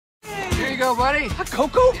go, buddy. A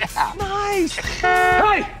cocoa? Yeah. Nice.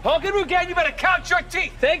 Hey, Hogan Rugan, you better count your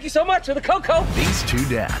teeth. Thank you so much for the cocoa. These two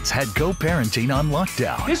dads had co-parenting on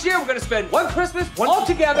lockdown. This year we're gonna spend one Christmas, all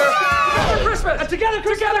together. Together Christmas. Together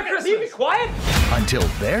Christmas. Leave me quiet. Until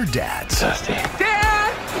their dads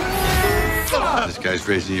Dad! This guy's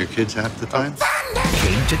raising your kids half the time?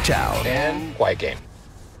 came to town. And quiet game.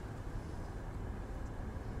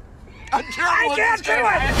 I can't do it!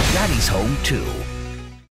 Daddy's home too.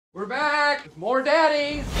 We're back with more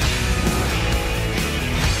daddies.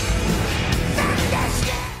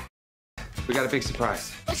 We got a big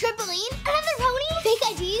surprise. A trampoline? Another pony? Fake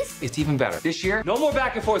IDs? It's even better. This year, no more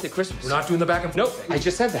back and forth at Christmas. We're not doing the back and forth. Nope, I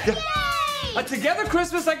just said that. Yay! A together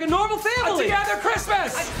Christmas like a normal family. A together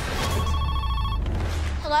Christmas.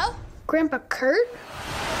 Hello? Grandpa Kurt?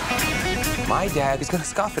 My dad is gonna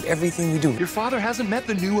scoff at everything we do. Your father hasn't met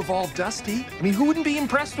the new evolved Dusty. I mean, who wouldn't be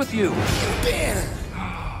impressed with you?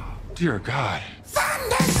 Dear God.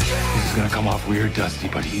 This is gonna come off weird, Dusty,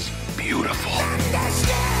 but he's beautiful.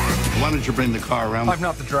 Why don't you bring the car around? I'm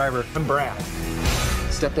not the driver. I'm Brad.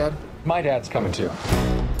 Stepdad? My dad's coming too.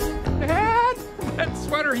 Dad! Red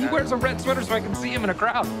sweater. He wears a red sweater so I can see him in a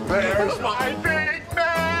crowd. There's my big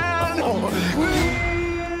man!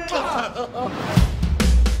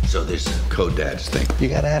 So this co-dads thing. You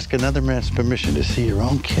gotta ask another man's permission to see your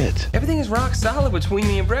own kids. Everything is rock solid between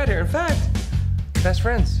me and Brad here. In fact, best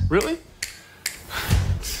friends. Really?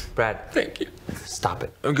 Brad, Thank you. stop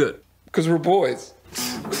it. I'm good. Because we're boys.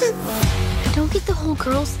 I don't get the whole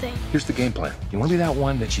girls thing. Here's the game plan. You want to be that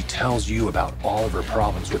one that she tells you about all of her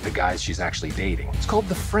problems with the guys she's actually dating. It's called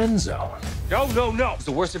the friend zone. No, no, no. It's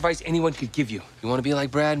the worst advice anyone could give you. You want to be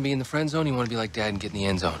like Brad and be in the friend zone? You want to be like Dad and get in the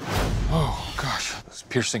end zone? Oh, gosh. Those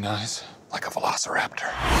piercing eyes. Like a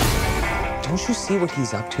velociraptor. Don't you see what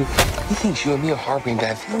he's up to? He thinks you and me are harboring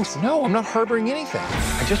bad feelings. No, I'm not harboring anything.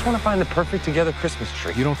 I just want to find the perfect together Christmas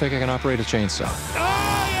tree. You don't think I can operate a chainsaw? Oh,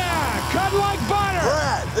 yeah! Cut like butter!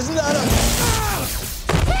 Brad, isn't that a...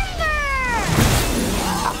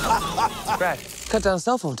 Brad, cut down a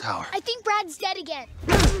cell phone tower. I think Brad's dead again.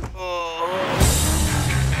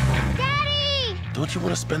 Daddy! Don't you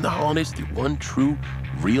want to spend the holidays with your one true,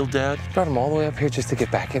 real dad? Brought him all the way up here just to get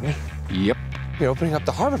back at me. Yep. You're opening up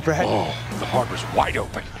the harbor, Brad. Oh, the harbor's wide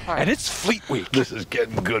open. And it's Fleet Week. This is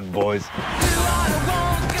getting good, boys.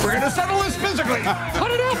 We're gonna settle this physically. Cut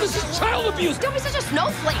it out. This is child abuse. Don't be such a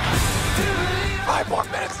snowflake. 5 more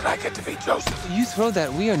minutes and I get to be Joseph. You throw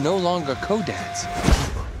that, we are no longer co-dads.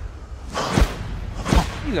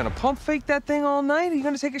 You gonna pump fake that thing all night? Or you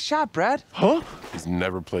gonna take a shot, Brad? Huh? He's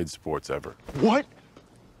never played sports ever. What?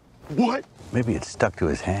 What? Maybe it's stuck to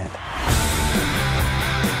his hand.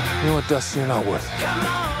 You know what, Dusty? You're not worth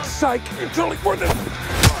it. Psych, you're totally worth it.